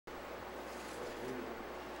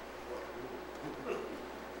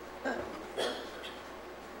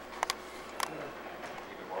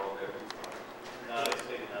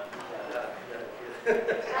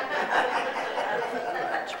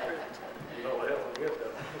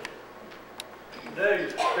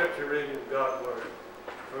Today's scripture reading of God's Word,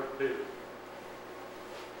 1 Peter.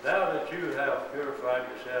 Now that you have purified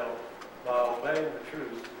yourselves by obeying the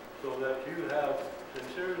truth, so that you have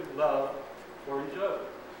sincere love for each other.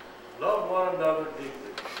 Love one another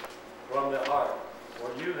deeply from the heart,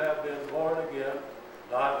 for you have been born again,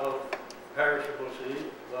 not of perishable seed,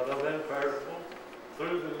 but of imperishable,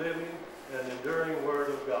 through the living and enduring Word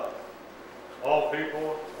of God. All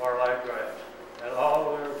people are like grass, and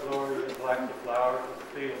all their glory is like the flowers of the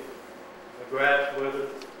field. The grass withers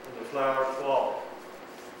and the flowers fall,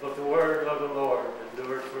 but the word of the Lord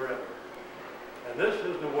endures forever. And this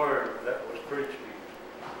is the word that was preached to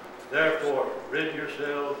you. Therefore, rid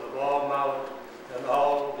yourselves of all malice and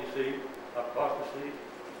all deceit, hypocrisy,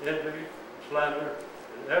 envy, slander,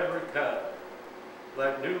 and every kind.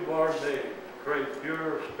 Like newborn babes, crave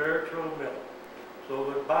pure spiritual milk, so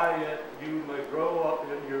that by it you may grow up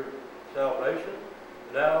in your salvation,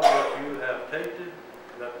 now that you have tasted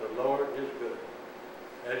that the Lord is good.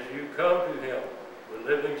 As you come to him, the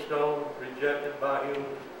living stone, rejected by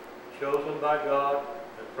humans, chosen by God,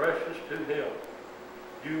 and precious to him,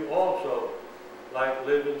 you also, like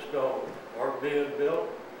living stones, are being built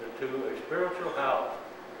into a spiritual house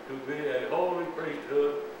to be a holy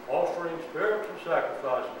priesthood, offering spiritual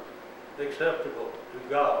sacrifices acceptable to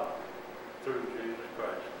God through Jesus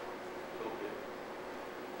Christ. So be it.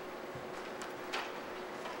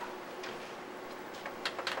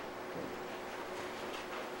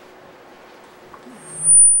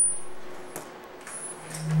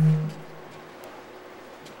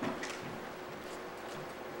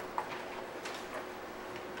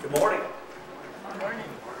 Good morning. Good morning.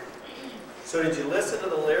 So did you listen to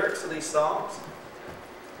the lyrics of these songs?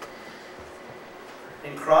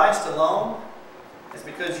 In Christ alone is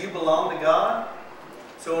because you belong to God.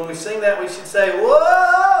 So when we sing that, we should say,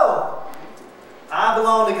 whoa! I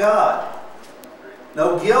belong to God.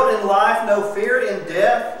 No guilt in life, no fear in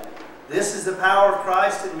death. This is the power of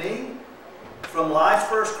Christ in me. From life's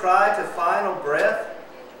first cry to final breath,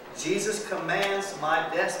 Jesus commands my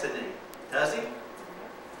destiny. Does he?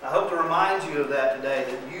 I hope to remind you of that today,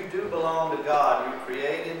 that you do belong to God. You're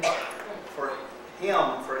created for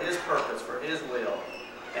him, for his purpose, for his will.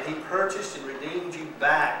 And he purchased and redeemed you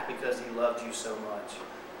back because he loved you so much.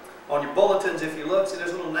 On your bulletins, if you look, see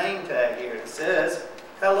there's a little name tag here. It says,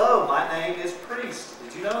 hello, my name is Priest.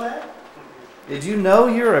 Did you know that? Did you know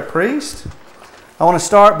you're a priest? I want to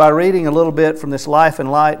start by reading a little bit from this Life and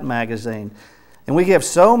Light magazine. And we have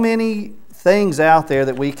so many things out there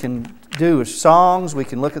that we can do as songs. We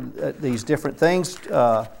can look at these different things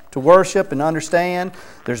to worship and understand.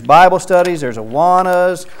 There's Bible studies, there's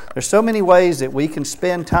Awanas. There's so many ways that we can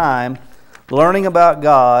spend time learning about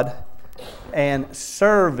God and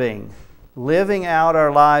serving, living out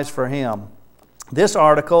our lives for him. This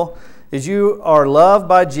article is you are loved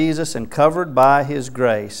by Jesus and covered by his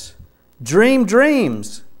grace. Dream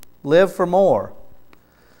dreams, live for more.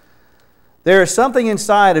 There is something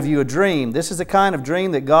inside of you, a dream. This is the kind of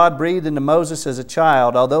dream that God breathed into Moses as a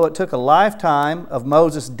child, although it took a lifetime of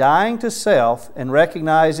Moses dying to self and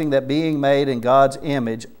recognizing that being made in God's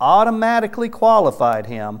image automatically qualified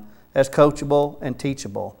him as coachable and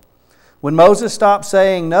teachable. When Moses stopped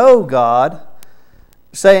saying no, God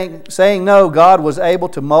was able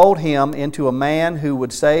to mold him into a man who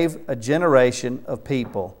would save a generation of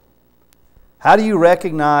people. How do you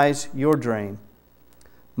recognize your dream?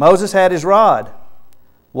 Moses had his rod.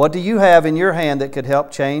 What do you have in your hand that could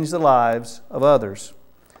help change the lives of others?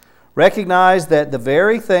 Recognize that the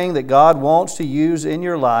very thing that God wants to use in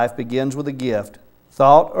your life begins with a gift,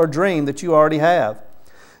 thought, or dream that you already have.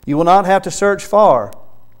 You will not have to search far.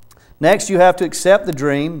 Next, you have to accept the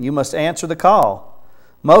dream. You must answer the call.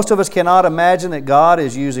 Most of us cannot imagine that God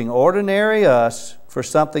is using ordinary us for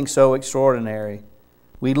something so extraordinary.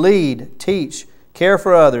 We lead, teach, care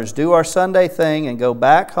for others, do our Sunday thing, and go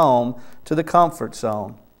back home to the comfort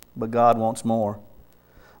zone. But God wants more.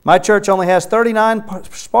 My church only has 39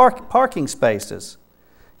 parking spaces.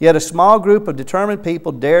 Yet a small group of determined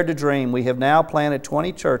people dared to dream. We have now planted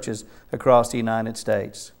 20 churches across the United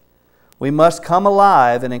States. We must come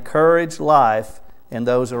alive and encourage life in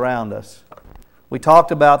those around us. We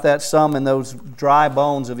talked about that some in those dry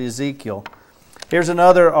bones of Ezekiel. Here's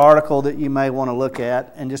another article that you may want to look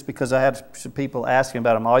at, and just because I had some people asking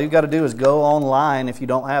about them, all you've got to do is go online if you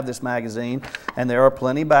don't have this magazine, and there are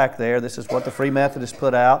plenty back there. This is what the Free Methodist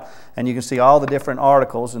put out, and you can see all the different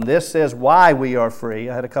articles, and this says why we are free.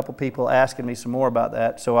 I had a couple people asking me some more about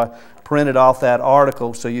that, so I printed off that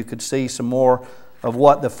article so you could see some more of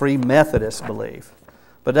what the Free Methodists believe.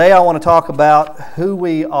 But today I want to talk about who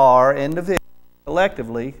we are individually,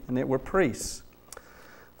 collectively, and that we're priests.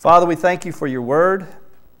 Father, we thank you for your word.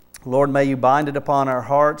 Lord, may you bind it upon our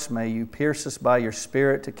hearts. May you pierce us by your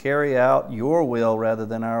Spirit to carry out your will rather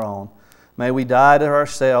than our own. May we die to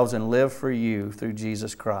ourselves and live for you through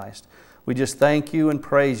Jesus Christ. We just thank you and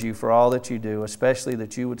praise you for all that you do, especially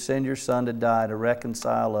that you would send your Son to die to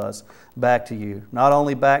reconcile us back to you. Not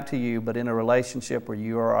only back to you, but in a relationship where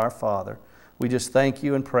you are our Father. We just thank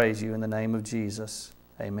you and praise you in the name of Jesus.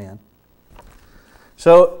 Amen.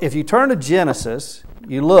 So if you turn to Genesis,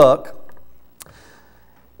 you look,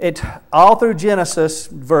 all through Genesis,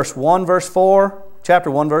 verse 1, verse 4, chapter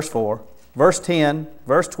 1, verse 4, verse 10,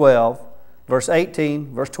 verse 12, verse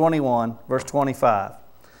 18, verse 21, verse 25,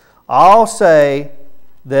 all say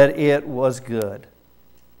that it was good.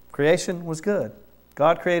 Creation was good.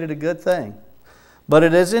 God created a good thing. But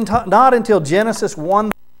it is not until Genesis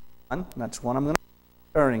 1, that's one I'm going to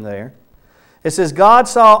be turning there. It says, God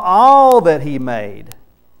saw all that He made,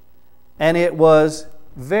 and it was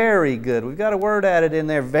very good. We've got a word added in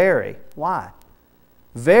there, very. Why?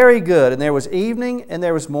 Very good. And there was evening and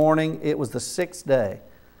there was morning. It was the sixth day.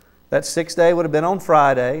 That sixth day would have been on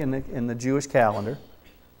Friday in the Jewish calendar.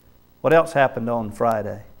 What else happened on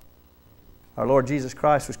Friday? Our Lord Jesus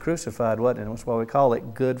Christ was crucified, wasn't it? That's why we call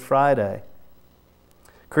it Good Friday.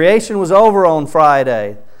 Creation was over on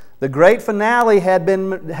Friday. The great finale had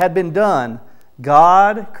been done.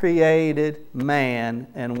 God created man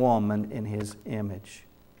and woman in His image.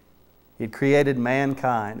 He had created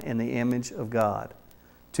mankind in the image of God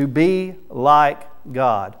to be like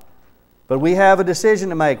God. But we have a decision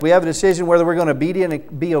to make. We have a decision whether we're going to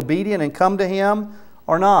be obedient and come to Him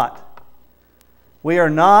or not. We are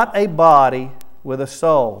not a body with a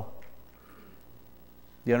soul.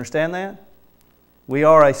 Do you understand that? We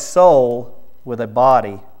are a soul with a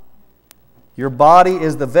body. Your body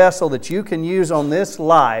is the vessel that you can use on this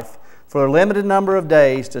life for a limited number of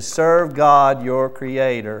days to serve God, your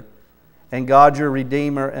Creator, and God, your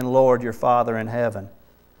Redeemer, and Lord, your Father in heaven.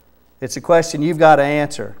 It's a question you've got to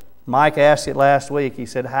answer. Mike asked it last week. He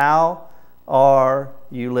said, how are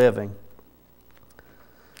you living?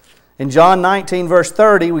 In John 19, verse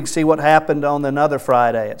 30, we see what happened on another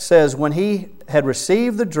Friday. It says, when He had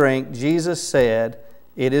received the drink, Jesus said,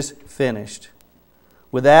 it is finished.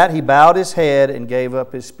 With that, He bowed His head and gave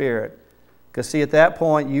up His spirit. Because see, at that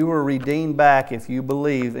point, you were redeemed back if you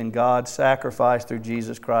believe in God's sacrifice through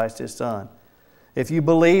Jesus Christ, His Son. If you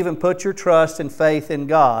believe and put your trust and faith in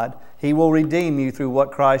God, He will redeem you through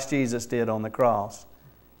what Christ Jesus did on the cross.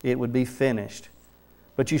 It would be finished.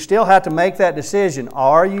 But you still have to make that decision.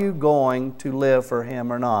 Are you going to live for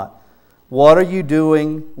Him or not? What are you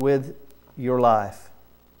doing with your life?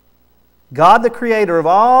 God, the Creator of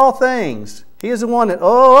all things, He is the one that,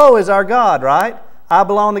 is our God, right? I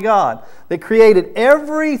belong to God. That created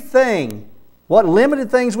everything. What limited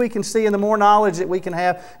things we can see and the more knowledge that we can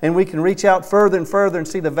have, and we can reach out further and further and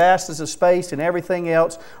see the vastness of space and everything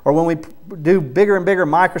else, or when we do bigger and bigger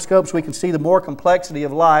microscopes, we can see the more complexity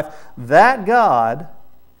of life. That God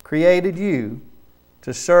created you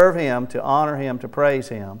to serve Him, to honor Him, to praise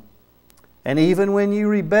Him. And even when you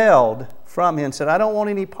rebelled from Him and said, I don't want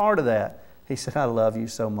any part of that, He said, I love you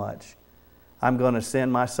so much. I'm going to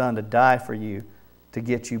send my Son to die for you to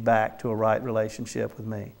get you back to a right relationship with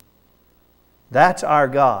me. That's our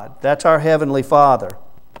God. That's our Heavenly Father.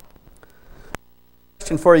 The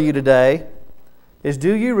question for you today is,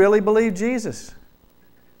 do you really believe Jesus?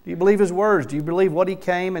 Do you believe His words? Do you believe what He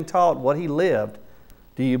came and taught, what He lived?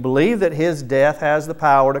 Do you believe that His death has the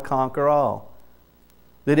power to conquer all?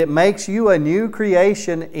 That it makes you a new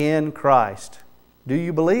creation in Christ? Do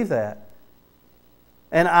you believe that?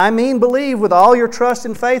 And I mean believe with all your trust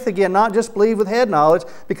and faith again, not just believe with head knowledge,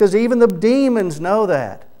 because even the demons know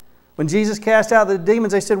that. When Jesus cast out the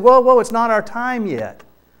demons, they said, whoa, it's not our time yet.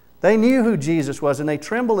 They knew who Jesus was, and they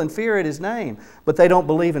tremble and fear at His name, but they don't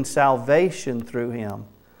believe in salvation through Him.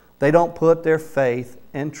 They don't put their faith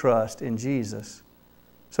and trust in Jesus.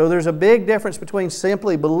 So there's a big difference between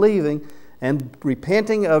simply believing and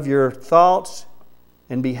repenting of your thoughts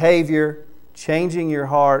and behavior, changing your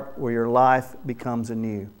heart where your life becomes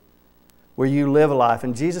anew, where you live a life.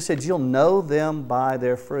 And Jesus said, you'll know them by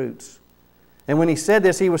their fruits. And when He said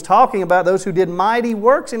this, He was talking about those who did mighty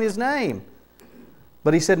works in His name.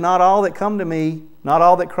 But He said, not all that come to me, not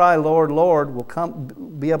all that cry, Lord, Lord, will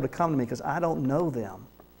be able to come to me, because I don't know them.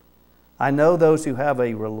 I know those who have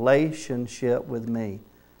a relationship with me,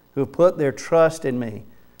 who have put their trust in me,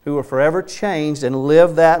 who are forever changed and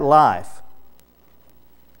live that life.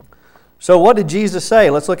 So what did Jesus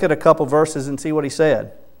say? Let's look at a couple verses and see what He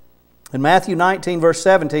said. In Matthew 19, verse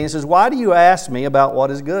 17, it says, why do you ask me about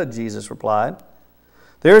what is good? Jesus replied.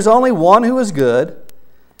 There is only one who is good.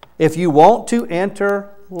 If you want to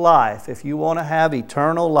enter life, if you want to have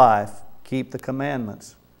eternal life, keep the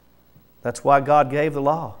commandments. That's why God gave the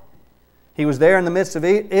law. He was there in the midst of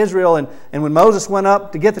Israel, and when Moses went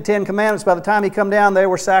up to get the 10 Commandments, by the time he come down, they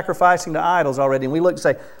were sacrificing to idols already. And we look and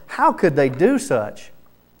say, how could they do such?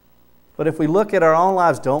 But if we look at our own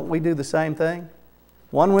lives, don't we do the same thing?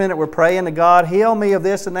 One minute we're praying to God, heal me of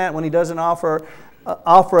this and that, when He doesn't offer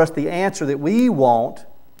us the answer that we want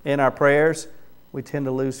in our prayers, we tend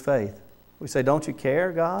to lose faith. We say, don't you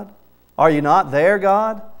care, God? Are you not there,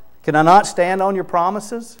 God? Can I not stand on your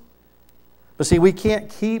promises? But see, we can't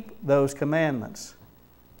keep those commandments.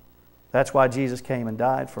 That's why Jesus came and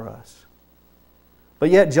died for us.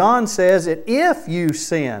 But yet John says that if you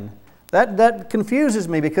sin, that confuses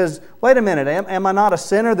me, because, wait a minute, am I not a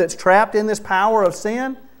sinner that's trapped in this power of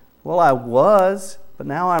sin? Well, I was, but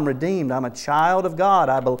now I'm redeemed. I'm a child of God.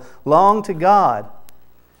 I belong to God.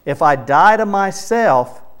 If I die to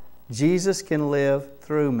myself, Jesus can live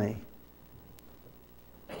through me.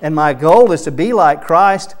 And my goal is to be like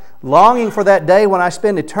Christ, longing for that day when I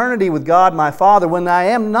spend eternity with God my Father, when I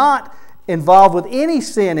am not involved with any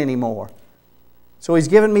sin anymore. So He's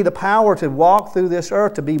given me the power to walk through this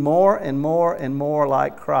earth, to be more and more and more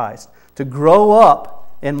like Christ, to grow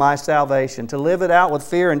up in my salvation, to live it out with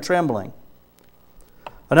fear and trembling.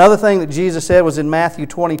 Another thing that Jesus said was in Matthew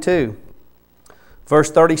 22,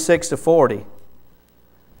 verse 36 to 40.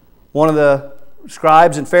 One of the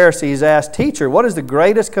scribes and Pharisees asked, "Teacher, what is the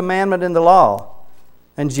greatest commandment in the law?"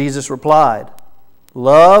 And Jesus replied,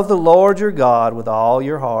 "Love the Lord your God with all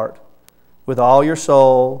your heart, with all your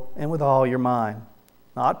soul, and with all your mind."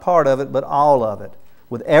 Not part of it, but all of it.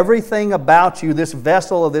 With everything about you, this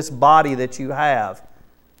vessel of this body that you have.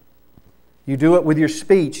 You do it with your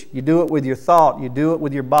speech. You do it with your thought. You do it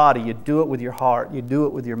with your body. You do it with your heart. You do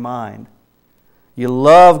it with your mind. You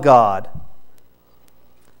love God.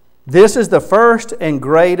 This is the first and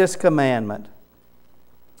greatest commandment.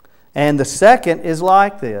 And the second is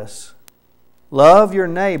like this. Love your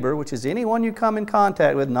neighbor, which is anyone you come in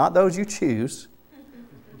contact with, not those you choose,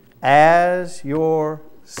 as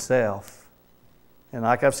yourself. And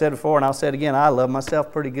like I've said before, and I'll say it again, I love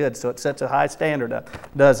myself pretty good, so it sets a high standard up,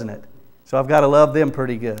 doesn't it? So I've got to love them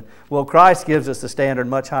pretty good. Well, Christ gives us a standard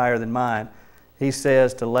much higher than mine. He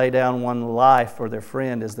says to lay down one's life for their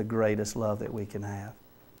friend is the greatest love that we can have.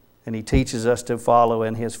 And He teaches us to follow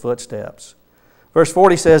in His footsteps. Verse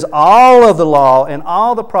 40 says, all of the law and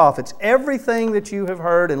all the prophets, everything that you have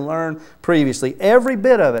heard and learned previously, every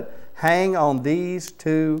bit of it, hang on these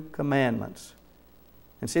two commandments.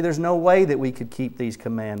 And see, there's no way that we could keep these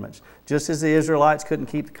commandments, just as the Israelites couldn't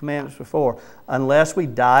keep the commandments before, unless we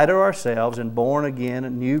die to ourselves and born again, a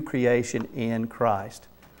new creation in Christ,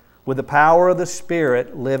 with the power of the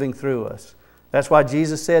Spirit living through us. That's why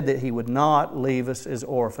Jesus said that He would not leave us as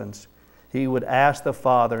orphans. He would ask the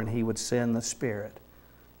Father and He would send the Spirit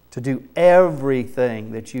to do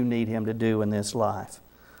everything that you need Him to do in this life.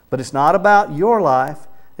 But it's not about your life.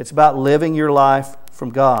 It's about living your life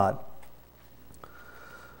from God.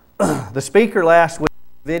 The speaker last week's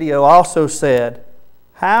video also said,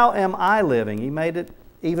 how am I living? He made it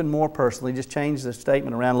even more personal. He just changed the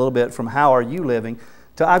statement around a little bit from how are you living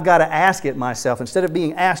to I've got to ask it myself. Instead of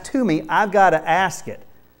being asked to me, I've got to ask it.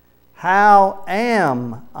 How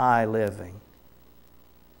am I living?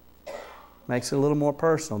 Makes it a little more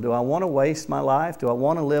personal. Do I want to waste my life? Do I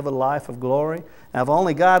want to live a life of glory? And I've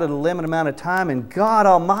only got a limited amount of time, and God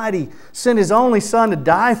Almighty sent His only Son to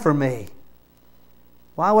die for me.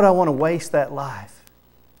 Why would I want to waste that life?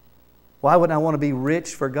 Why would I want to be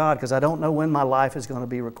rich for God? Because I don't know when my life is going to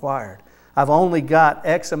be required. I've only got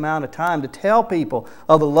X amount of time to tell people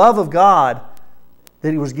of the love of God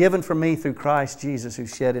that He was given for me through Christ Jesus, who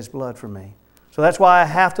shed His blood for me. So that's why I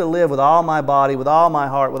have to live with all my body, with all my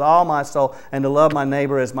heart, with all my soul, and to love my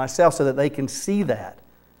neighbor as myself so that they can see that.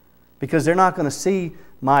 Because they're not going to see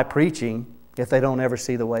my preaching if they don't ever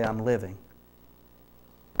see the way I'm living.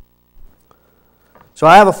 So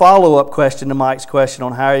I have a follow-up question to Mike's question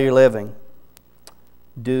on how are you living.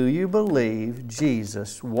 Do you believe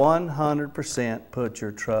Jesus 100% put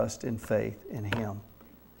your trust and faith in Him?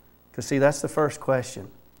 Because see, that's the first question.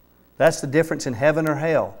 That's the difference in heaven or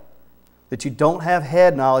hell. That you don't have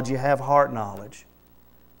head knowledge, you have heart knowledge.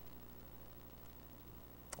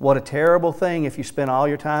 What a terrible thing if you spent all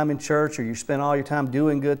your time in church or you spent all your time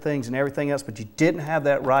doing good things and everything else, but you didn't have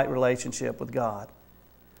that right relationship with God.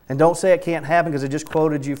 And don't say it can't happen, because I just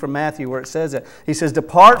quoted you from Matthew where it says that. He says,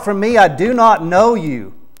 "Depart from me, I do not know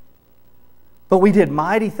you. But we did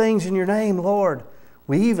mighty things in your name, Lord.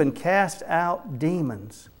 We even cast out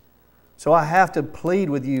demons." So I have to plead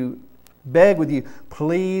with you, beg with you,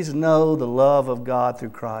 please know the love of God through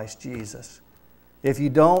Christ Jesus. If you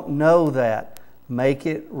don't know that, make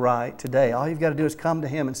it right today. All you've got to do is come to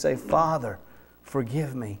Him and say, Father,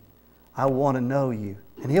 forgive me. I want to know You.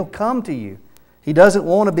 And He'll come to you. He doesn't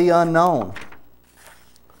want to be unknown.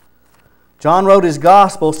 John wrote his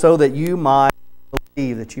gospel so that you might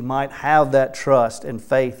believe, that you might have that trust and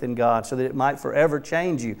faith in God, so that it might forever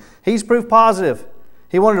change you. He's proof positive.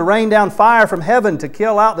 He wanted to rain down fire from heaven to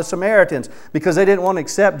kill out the Samaritans because they didn't want to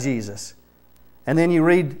accept Jesus. And then you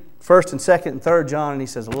read 1st and 2nd and 3rd John, and he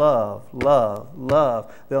says, love, love,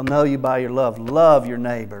 love. They'll know you by your love. Love your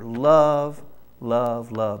neighbor. Love,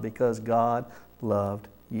 love, love, because God loved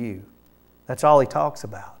you. That's all he talks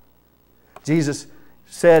about. Jesus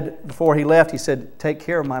said before he left, he said, take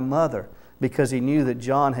care of my mother, because he knew that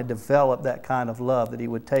John had developed that kind of love, that he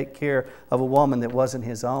would take care of a woman that wasn't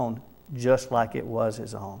his own, just like it was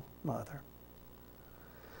his own mother.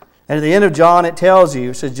 And at the end of John, it tells you,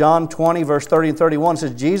 it says John 20, verse 30 and 31, it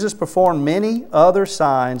says, Jesus performed many other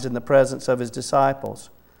signs in the presence of His disciples,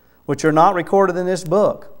 which are not recorded in this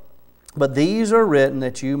book. But these are written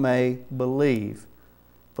that you may believe.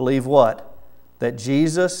 Believe what? That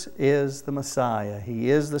Jesus is the Messiah. He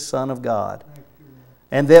is the Son of God.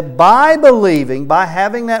 And that by believing, by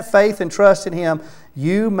having that faith and trust in Him,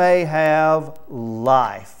 you may have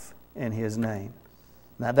life in His name.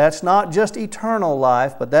 Now that's not just eternal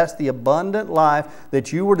life, but that's the abundant life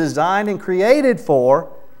that you were designed and created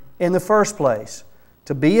for in the first place.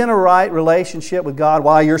 To be in a right relationship with God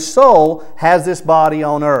while your soul has this body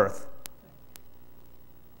on earth.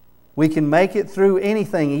 We can make it through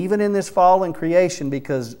anything, even in this fallen creation,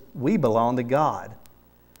 because we belong to God.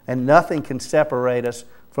 And nothing can separate us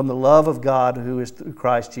from the love of God who is through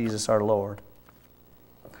Christ Jesus our Lord.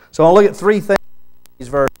 So I'll look at 3 things in these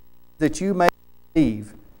verses. That you may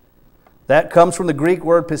believe. That comes from the Greek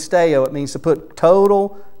word pisteo. It means to put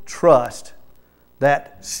total trust.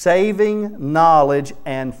 That saving knowledge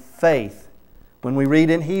and faith. When we read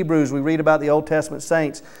in Hebrews, we read about the Old Testament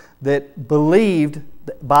saints that believed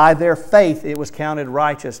by their faith it was counted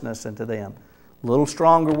righteousness unto them. A little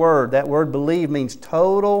stronger word. That word believe means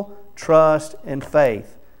total trust and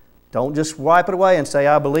faith. Don't just wipe it away and say,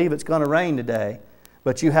 I believe it's going to rain today.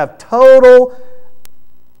 But you have total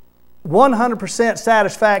 100%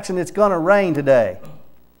 satisfaction it's going to rain today.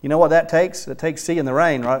 You know what that takes? It takes seeing the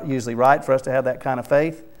rain, right? Usually, right, for us to have that kind of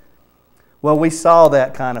faith? Well, we saw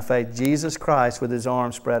that kind of faith. Jesus Christ with His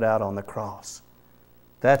arms spread out on the cross.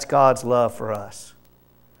 That's God's love for us.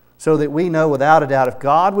 So that we know without a doubt, if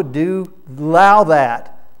God would allow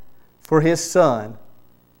that for His Son,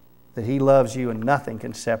 that He loves you and nothing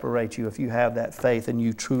can separate you if you have that faith and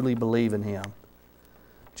you truly believe in Him.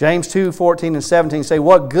 James 2, 14 and 17 say,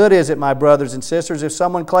 what good is it, my brothers and sisters, if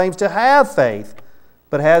someone claims to have faith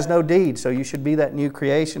but has no deed? So you should be that new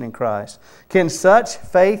creation in Christ. Can such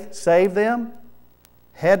faith save them?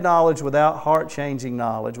 Head knowledge without heart-changing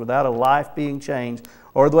knowledge, without a life being changed,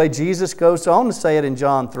 or the way Jesus goes on to say it in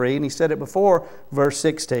John 3, and He said it before, verse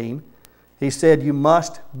 16. He said, you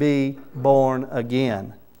must be born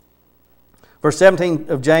again. Verse 17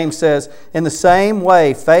 of James says, in the same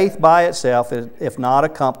way, faith by itself, if not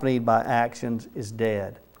accompanied by actions, is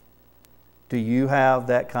dead. Do you have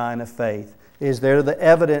that kind of faith? Is there the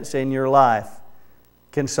evidence in your life?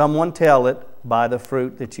 Can someone tell it by the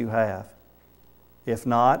fruit that you have? If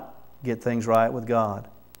not, get things right with God.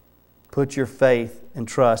 Put your faith and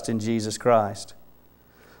trust in Jesus Christ.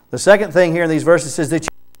 The second thing here in these verses says that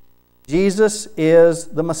Jesus is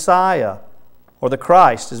the Messiah, or the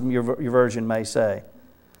Christ, as your version may say.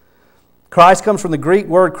 Christ comes from the Greek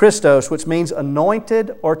word Christos, which means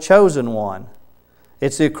anointed or chosen one.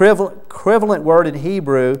 It's the equivalent word in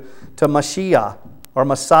Hebrew to Mashiach, or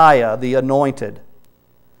Messiah, the anointed.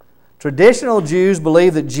 Traditional Jews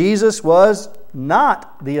believe that Jesus was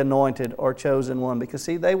not the anointed or chosen one, because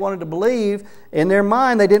see, they wanted to believe in their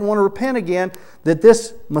mind, they didn't want to repent again, that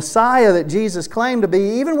this Messiah that Jesus claimed to be,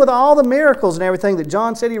 even with all the miracles and everything that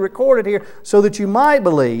John said He recorded here so that you might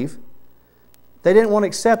believe, they didn't want to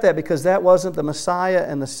accept that because that wasn't the Messiah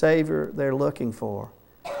and the Savior they're looking for,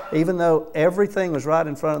 even though everything was right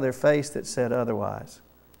in front of their face that said otherwise.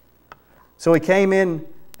 So He came in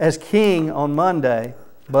as king on Monday,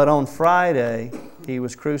 but on Friday He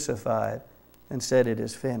was crucified and said, it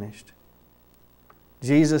is finished.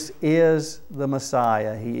 Jesus is the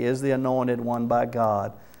Messiah. He is the anointed one by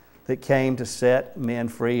God that came to set men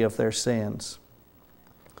free of their sins.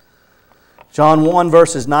 John 1,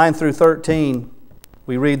 verses 9 through 13,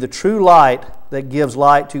 we read, the true light that gives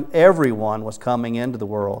light to everyone was coming into the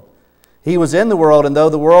world. He was in the world, and though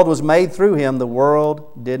the world was made through Him, the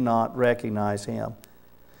world did not recognize Him.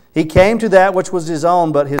 He came to that which was His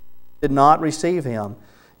own, but His own did not receive Him.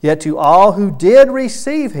 Yet to all who did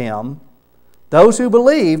receive him, those who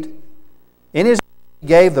believed, in his name he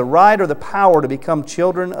gave the right or the power to become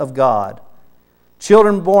children of God.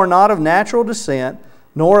 Children born not of natural descent,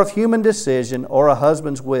 nor of human decision or a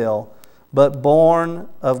husband's will, but born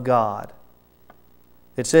of God.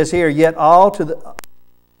 It says here, yet all to the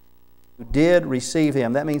who did receive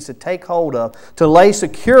him. That means to take hold of, to lay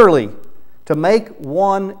securely, to make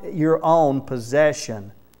one your own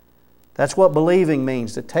possession. That's what believing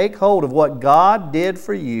means, to take hold of what God did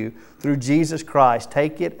for you through Jesus Christ.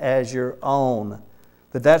 Take it as your own.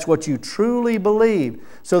 That's what you truly believe,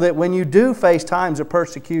 so that when you do face times of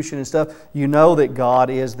persecution and stuff, you know that God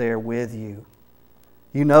is there with you.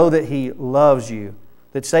 You know that He loves you,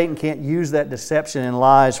 that Satan can't use that deception and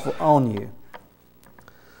lies on you.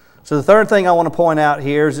 So the third thing I want to point out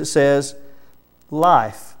here is it says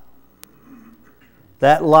life.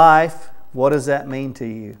 That life, what does that mean to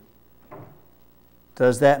you?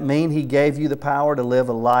 Does that mean He gave you the power to live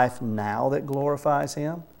a life now that glorifies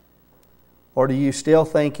Him? Or do you still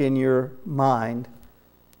think in your mind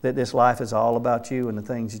that this life is all about you and the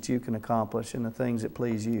things that you can accomplish and the things that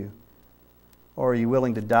please you? Or are you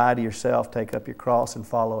willing to die to yourself, take up your cross, and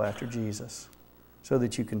follow after Jesus so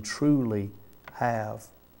that you can truly have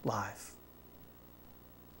life?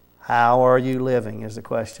 How are you living is the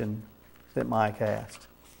question that Mike asked.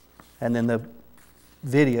 And then the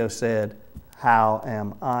video said, how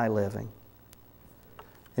am I living?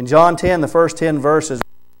 In John 10, the first 10 verses,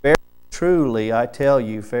 very truly I tell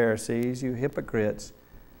you, Pharisees, you hypocrites,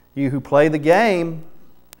 you who play the game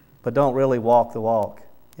but don't really walk the walk.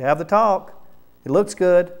 You have the talk. It looks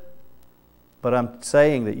good, but I'm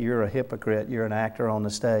saying that you're a hypocrite. You're an actor on the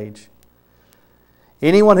stage.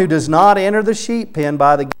 Anyone who does not enter the sheep pen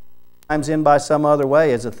by the gate, climbs in by some other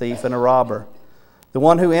way, is a thief and a robber. The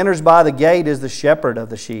one who enters by the gate is the shepherd of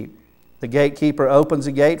the sheep. The gatekeeper opens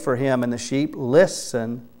the gate for him, and the sheep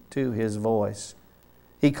listen to his voice.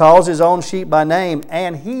 He calls his own sheep by name,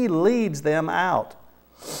 and he leads them out.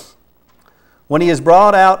 When he has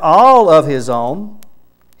brought out all of his own,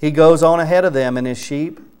 he goes on ahead of them, and his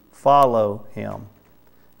sheep follow him,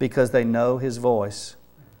 because they know his voice.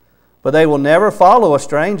 But they will never follow a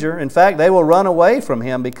stranger. In fact, they will run away from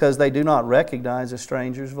him because they do not recognize a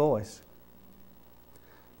stranger's voice.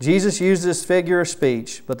 Jesus used this figure of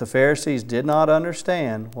speech, but the Pharisees did not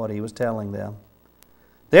understand what he was telling them.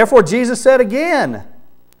 Therefore Jesus said again,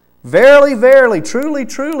 verily, verily, truly,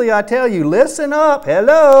 truly, I tell you, listen up,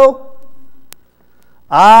 hello.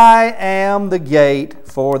 I am the gate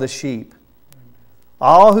for the sheep.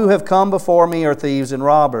 All who have come before me are thieves and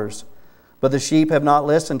robbers, but the sheep have not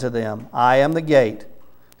listened to them. I am the gate.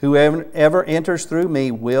 Whoever enters through me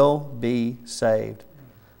will be saved.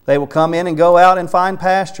 They will come in and go out and find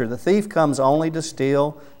pasture. The thief comes only to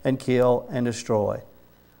steal and kill and destroy.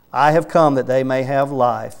 I have come that they may have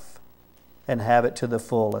life and have it to the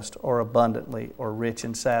fullest, or abundantly, or rich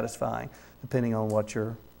and satisfying, depending on what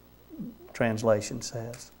your translation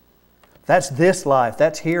says. That's this life.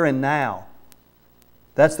 That's here and now.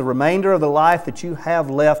 That's the remainder of the life that you have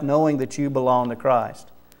left, knowing that you belong to Christ.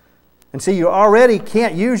 And see, you already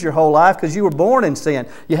can't use your whole life because you were born in sin.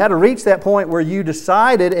 You had to reach that point where you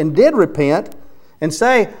decided and did repent and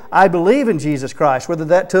say, I believe in Jesus Christ, whether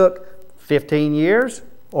that took 15 years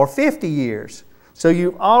or 50 years. So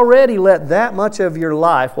you've already let that much of your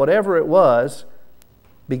life, whatever it was,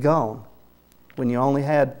 be gone when you only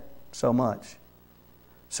had so much.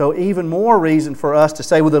 So even more reason for us to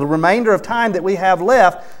say, with the remainder of time that we have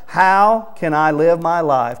left, how can I live my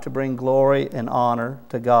life to bring glory and honor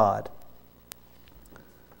to God?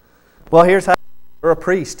 Well, here's how you're a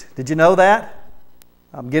priest. Did you know that?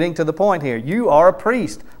 I'm getting to the point here. You are a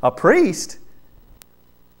priest. A priest?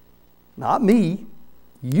 Not me.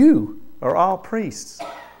 You are all priests.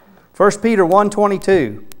 1 Peter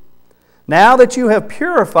 1:22. Now that you have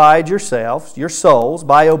purified yourselves, your souls,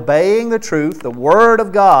 by obeying the truth, the Word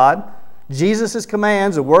of God, Jesus'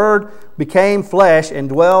 commands, the Word became flesh and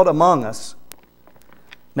dwelled among us.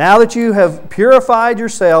 Now that you have purified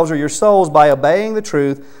yourselves or your souls by obeying the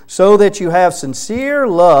truth, so that you have sincere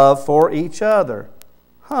love for each other.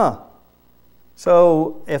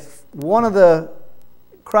 So if one of the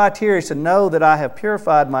criteria to know that I have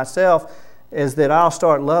purified myself is that I'll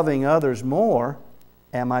start loving others more,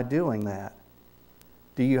 am I doing that?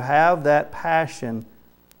 Do you have that passion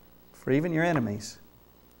for even your enemies?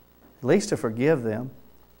 At least to forgive them.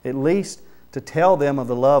 At least to tell them of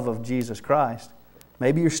the love of Jesus Christ.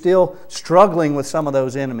 Maybe you're still struggling with some of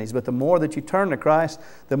those enemies, but the more that you turn to Christ,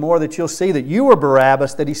 the more that you'll see that you were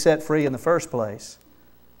Barabbas that He set free in the first place.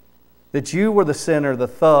 That you were the sinner, the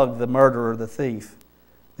thug, the murderer, the thief,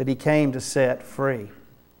 that He came to set free.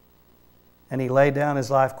 And He laid down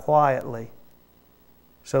His life quietly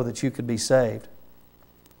so that you could be saved.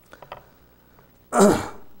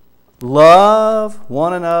 Love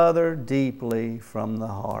one another deeply from the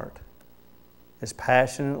heart, as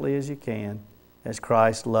passionately as you can, as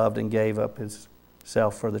Christ loved and gave up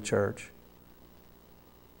Himself for the church.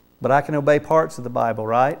 But I can obey parts of the Bible,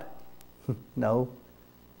 right? No.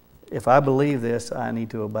 If I believe this, I need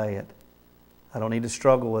to obey it. I don't need to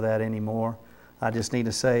struggle with that anymore. I just need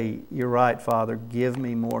to say, you're right, Father. Give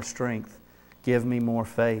me more strength. Give me more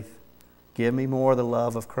faith. Give me more of the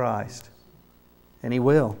love of Christ. And He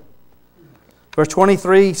will. Verse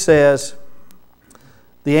 23 says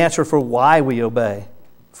the answer for why we obey.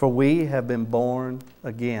 For we have been born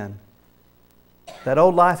again. That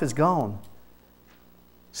old life is gone.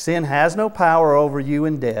 Sin has no power over you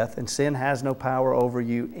in death, and sin has no power over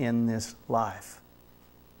you in this life.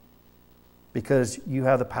 Because you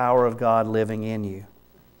have the power of God living in you.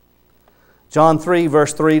 John 3,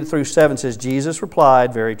 verse 3 through 7 says, Jesus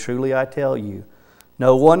replied, very truly I tell you,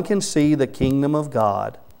 no one can see the kingdom of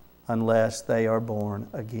God unless they are born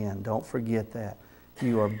again. Don't forget that.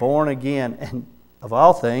 You are born again, and of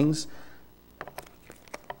all things,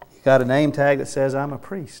 you got a name tag that says, I'm a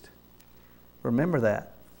priest. Remember that.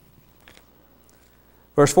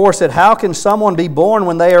 Verse 4 said, how can someone be born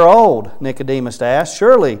when they are old? Nicodemus asked.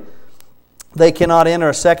 Surely they cannot enter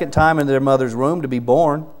a second time into their mother's womb to be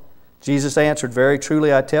born. Jesus answered, very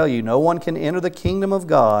truly I tell you, no one can enter the kingdom of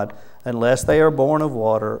God unless they are born of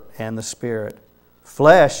water and the Spirit.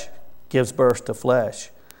 Flesh gives birth to flesh,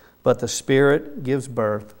 but the Spirit gives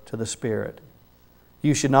birth to the Spirit.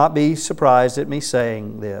 You should not be surprised at me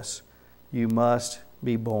saying this. You must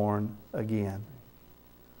be born again.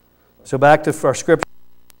 So back to our scripture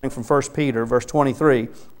from 1 Peter, verse 23.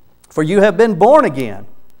 For you have been born again,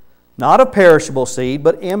 not of perishable seed,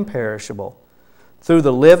 but imperishable, through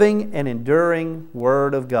the living and enduring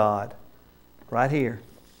Word of God. Right here,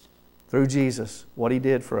 through Jesus, what He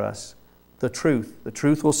did for us. The truth. The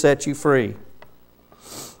truth will set you free.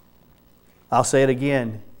 I'll say it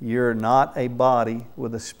again. You're not a body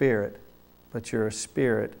with a spirit, but you're a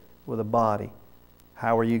spirit with a body.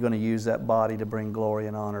 How are you going to use that body to bring glory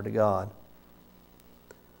and honor to God?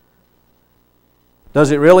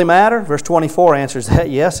 Does it really matter? Verse 24 answers that.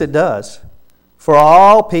 Yes, it does. For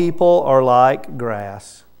all people are like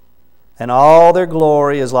grass, and all their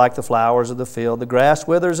glory is like the flowers of the field. The grass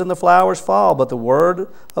withers and the flowers fall, but the word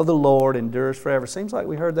of the Lord endures forever. Seems like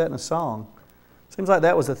we heard that in a song. Seems like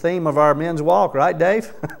that was the theme of our men's walk, right,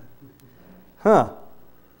 Dave? Huh.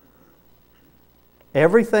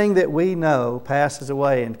 Everything that we know passes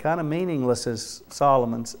away, and kind of meaningless as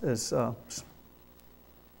Solomon.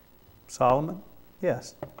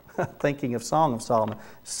 Yes. Thinking of Song of Solomon.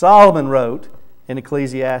 Solomon wrote in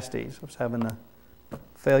Ecclesiastes. I was having a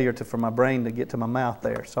failure for my brain to get to my mouth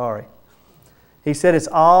there. Sorry. He said it's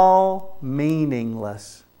all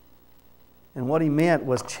meaningless. And what he meant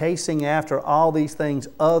was chasing after all these things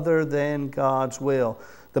other than God's will.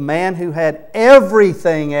 The man who had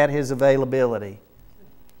everything at his availability.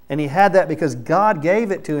 And he had that because God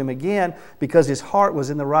gave it to him again, because his heart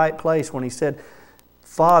was in the right place when he said,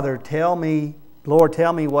 Father, tell me, Lord,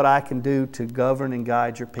 tell me what I can do to govern and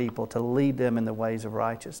guide your people, to lead them in the ways of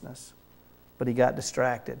righteousness. But he got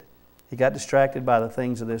distracted. He got distracted by the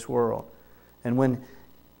things of this world. And when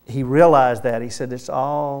he realized that, he said, it's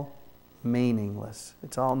all meaningless.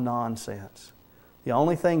 It's all nonsense. The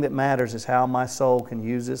only thing that matters is how my soul can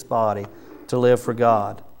use this body to live for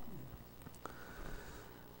God.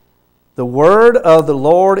 The word of the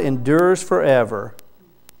Lord endures forever,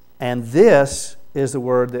 and this is the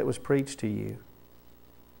word that was preached to you.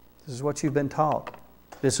 This is what you've been taught.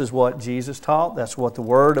 This is what Jesus taught. That's what the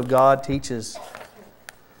Word of God teaches.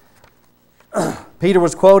 Peter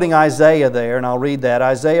was quoting Isaiah there, and I'll read that.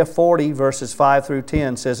 Isaiah 40, verses 5 through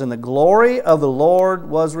 10 says, And the glory of the Lord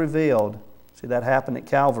was revealed. See, that happened at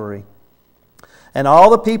Calvary. And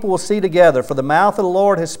all the people will see together, for the mouth of the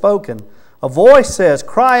Lord has spoken. A voice says,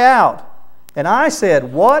 Cry out. And I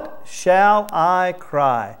said, What shall I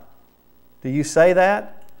cry? Do you say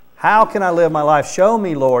that? How can I live my life? Show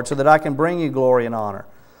me, Lord, so that I can bring you glory and honor.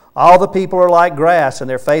 All the people are like grass, and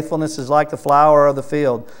their faithfulness is like the flower of the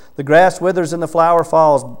field. The grass withers and the flower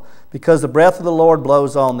falls, because the breath of the Lord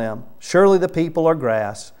blows on them. Surely the people are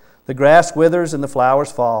grass. The grass withers and the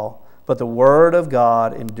flowers fall, but the word of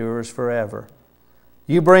God endures forever.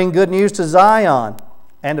 You bring good news to Zion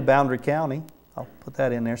and to Boundary County. I'll put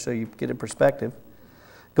that in there so you get in perspective.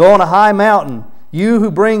 Go on a high mountain, you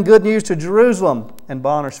who bring good news to Jerusalem and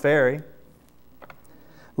Bonners Ferry.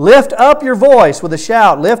 Lift up your voice with a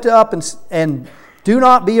shout. Lift it up and do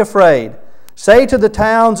not be afraid. Say to the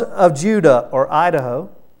towns of Judah or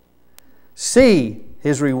Idaho, see,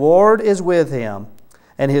 his reward is with him,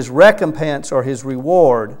 and his recompense or his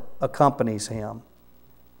reward accompanies him.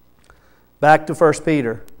 Back to 1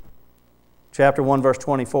 Peter chapter 1, verse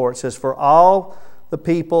 24. It says, for all the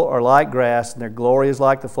people are like grass, and their glory is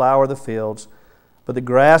like the flower of the fields. But the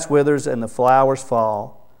grass withers and the flowers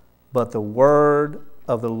fall, but the word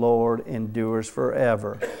of the Lord endures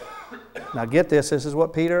forever. Now get this. This is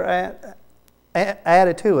what Peter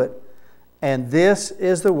added to it. And this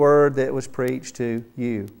is the word that was preached to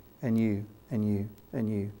you, and you, and you, and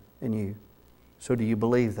you, and you. So do you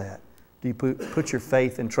believe that? Do you put your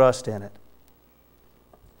faith and trust in it?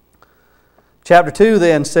 Chapter 2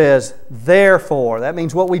 then says, therefore. That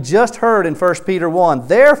means what we just heard in 1 Peter 1.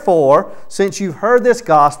 Therefore, since you've heard this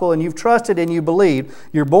gospel and you've trusted and you believed,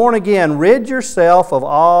 you're born again, rid yourself of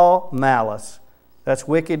all malice. That's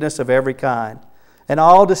wickedness of every kind. And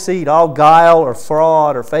all deceit, all guile or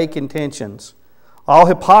fraud or fake intentions. All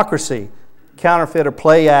hypocrisy, counterfeit or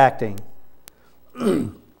play acting.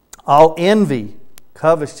 All envy,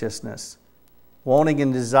 covetousness, wanting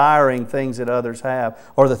and desiring things that others have,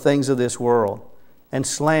 or the things of this world, and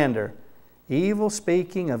slander, evil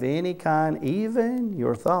speaking of any kind, even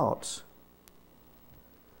your thoughts.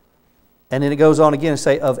 And then it goes on again to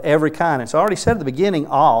say, of every kind. It's already said at the beginning,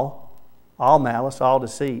 all malice, all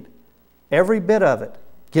deceit. Every bit of it.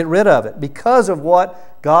 Get rid of it because of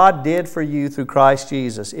what God did for you through Christ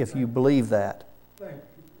Jesus, if you believe that.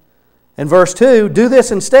 In verse 2, do this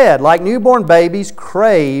instead. Like newborn babies,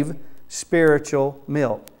 crave spiritual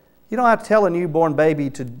milk. You don't have to tell a newborn baby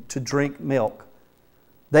to drink milk.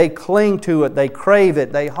 They cling to it, they crave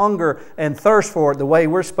it, they hunger and thirst for it the way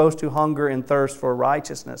we're supposed to hunger and thirst for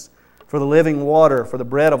righteousness, for the living water, for the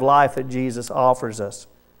bread of life that Jesus offers us.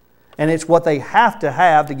 And it's what they have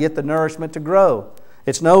to get the nourishment to grow.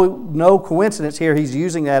 It's no coincidence here he's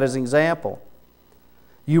using that as an example.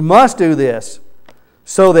 You must do this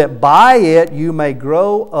so that by it you may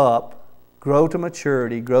grow up, grow to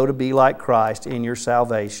maturity, grow to be like Christ in your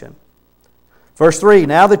salvation. Verse 3,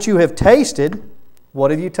 now that you have tasted, what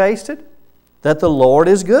have you tasted? That the Lord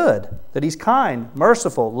is good, that He's kind,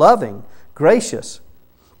 merciful, loving, gracious.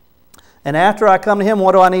 And after I come to Him,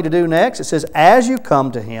 what do I need to do next? It says, as you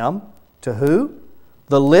come to Him, to who?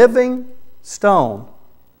 The living stone,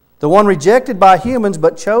 the one rejected by humans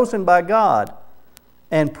but chosen by God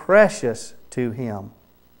and precious to Him.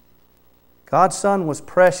 God's Son was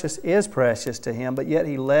precious, is precious to Him, but yet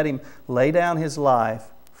He let Him lay down His life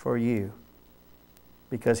for you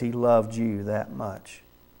because He loved you that much.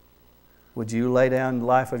 Would you lay down the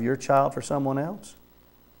life of your child for someone else?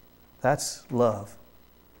 That's love.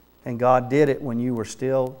 And God did it when you were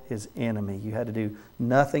still His enemy. You had to do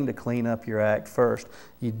nothing to clean up your act first.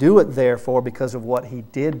 You do it, therefore, because of what He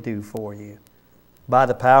did do for you, by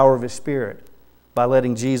the power of His Spirit, by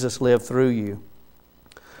letting Jesus live through you.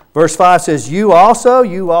 Verse 5 says, you also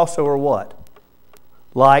are what?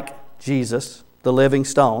 Like Jesus, the living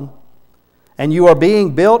stone. And you are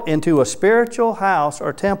being built into a spiritual house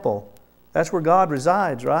or temple. That's where God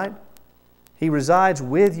resides, right? He resides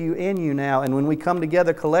with you, in you now. And when we come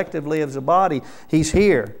together collectively as a body, He's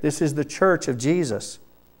here. This is the church of Jesus.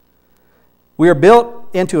 We are built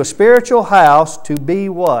into a spiritual house to be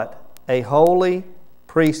what? A holy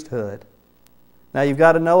priesthood. Now you've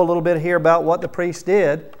got to know a little bit here about what the priests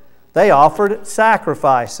did. They offered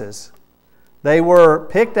sacrifices. They were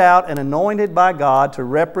picked out and anointed by God to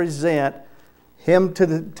represent Him to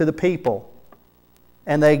the people.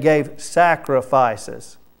 And they gave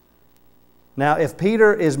sacrifices. Now, if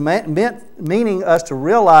Peter is meaning us to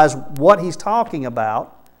realize what he's talking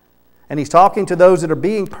about, and he's talking to those that are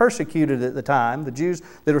being persecuted at the time, the Jews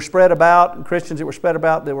that were spread about, and Christians that were spread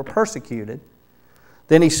about that were persecuted,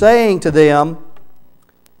 then he's saying to them,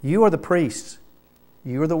 you are the priests.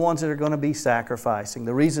 You are the ones that are going to be sacrificing.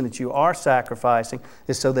 The reason that you are sacrificing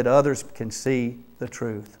is so that others can see the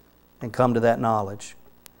truth and come to that knowledge.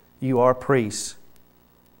 You are priests.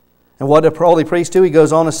 And what do holy priests do? He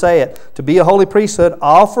goes on to say it. To be a holy priesthood,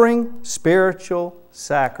 offering spiritual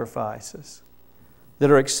sacrifices that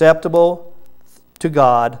are acceptable to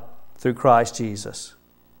God through Christ Jesus.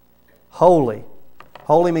 Holy.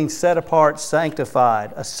 Holy means set apart,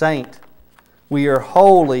 sanctified, a saint. We are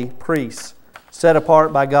holy priests, set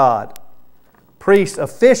apart by God. Priests,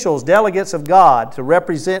 officials, delegates of God to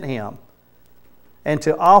represent Him and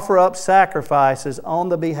to offer up sacrifices on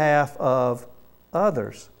the behalf of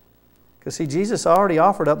others. Because see, Jesus already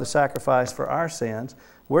offered up the sacrifice for our sins.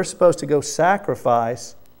 We're supposed to go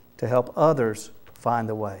sacrifice to help others find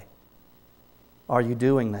the way. Are you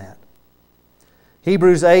doing that?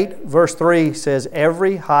 Hebrews 8 verse 3 says,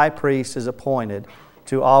 every high priest is appointed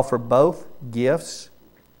to offer both gifts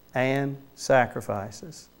and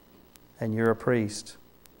sacrifices. And you're a priest.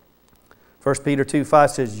 1 Peter 2:5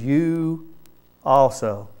 says, you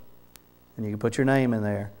also, and you can put your name in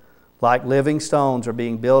there, like living stones are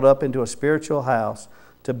being built up into a spiritual house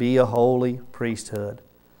to be a holy priesthood,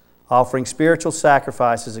 offering spiritual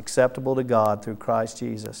sacrifices acceptable to God through Christ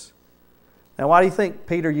Jesus. Now, why do you think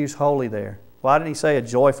Peter used holy there? Why didn't he say a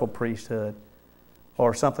joyful priesthood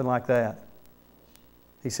or something like that?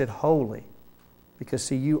 He said holy because,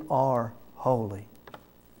 see, you are holy.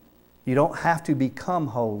 You don't have to become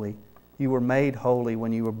holy. You were made holy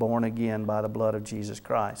when you were born again by the blood of Jesus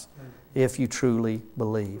Christ, if you truly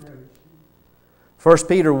believed. 1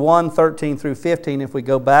 Peter 1:13 through 15, if we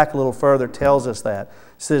go back a little further, tells us that.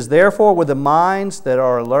 It says, therefore, with the minds that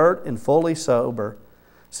are alert and fully sober,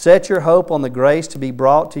 set your hope on the grace to be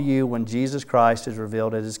brought to you when Jesus Christ is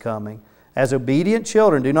revealed at His coming. As obedient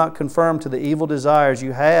children, do not conform to the evil desires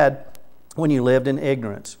you had when you lived in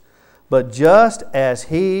ignorance. But just as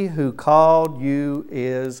He who called you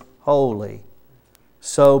is holy,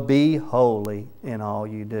 so be holy in all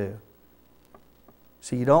you do.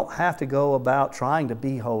 So you don't have to go about trying to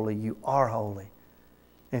be holy. You are holy.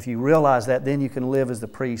 If you realize that, then you can live as the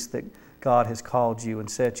priest that God has called you and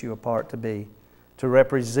set you apart to be, to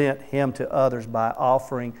represent Him to others by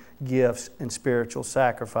offering gifts and spiritual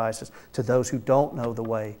sacrifices to those who don't know the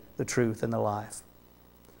way, the truth, and the life.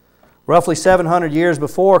 Roughly 700 years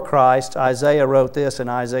before Christ, Isaiah wrote this in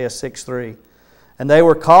Isaiah 6:3. And they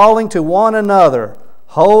were calling to one another,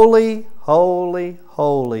 holy, holy,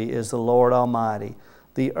 holy is the Lord Almighty.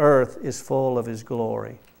 The earth is full of His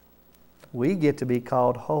glory. We get to be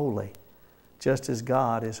called holy, just as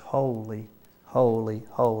God is holy, holy,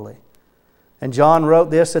 holy. And John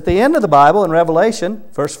wrote this at the end of the Bible in Revelation,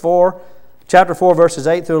 chapter 4, verses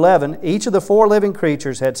 8 through 11. Each of the four living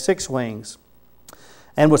creatures had 6 wings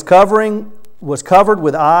and was covered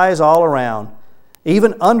with eyes all around,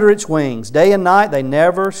 even under its wings. Day and night they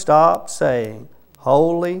never stopped saying,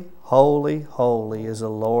 holy, holy, holy is the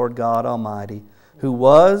Lord God Almighty, who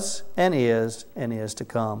was and is to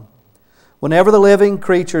come. Whenever the living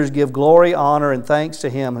creatures give glory, honor, and thanks to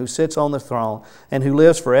Him who sits on the throne and who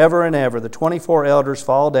lives forever and ever, the 24 elders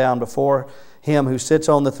fall down before Him who sits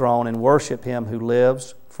on the throne and worship Him who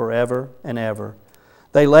lives forever and ever.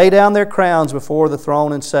 They lay down their crowns before the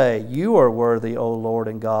throne and say, you are worthy, O Lord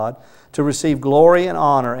and God, to receive glory and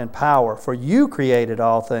honor and power, for you created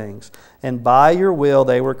all things, and by your will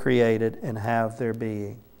they were created and have their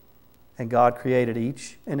being. And God created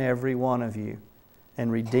each and every one of you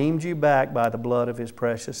and redeemed you back by the blood of His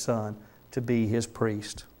precious Son to be His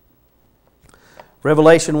priest.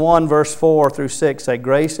 Revelation 1 verse 4 through 6 say,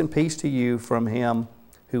 grace and peace to you from Him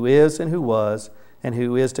who is and who was and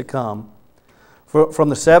who is to come, from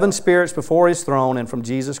the 7 spirits before His throne, and from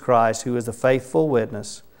Jesus Christ, who is the faithful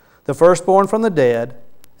witness, the firstborn from the dead,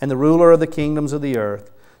 and the ruler of the kingdoms of the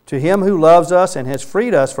earth. To Him who loves us and has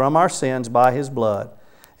freed us from our sins by His blood,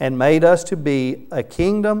 and made us to be a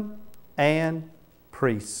kingdom and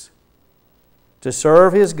priests, to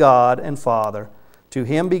serve His God and Father. To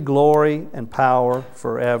Him be glory and power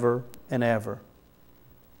forever and ever.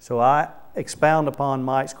 So I expound upon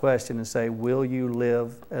Mike's question and say, will you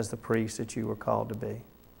live as the priest that you were called to be?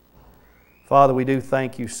 Father, we do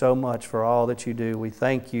thank you so much for all that you do. We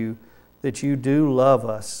thank you that you do love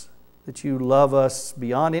us, that you love us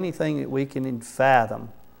beyond anything that we can fathom,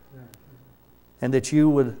 and that you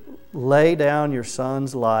would lay down your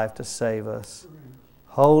Son's life to save us.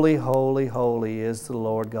 Holy, holy, holy is the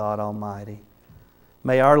Lord God Almighty.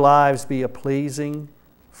 May our lives be a pleasing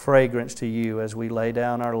fragrance to you as we lay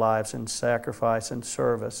down our lives in sacrifice and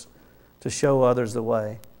service to show others the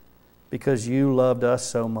way, because you loved us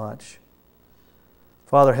so much.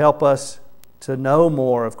 Father, help us to know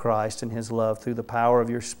more of Christ and His love through the power of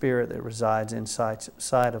your Spirit that resides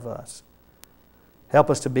inside of us. Help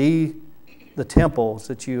us to be the temples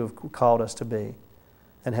that you have called us to be,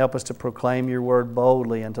 and help us to proclaim your word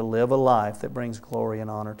boldly and to live a life that brings glory and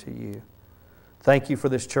honor to you. Thank you for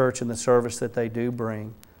this church and the service that they do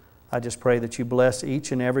bring. I just pray that you bless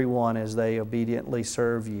each and every one as they obediently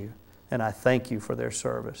serve you. And I thank you for their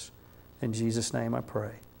service. In Jesus' name I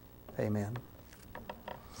pray. Amen.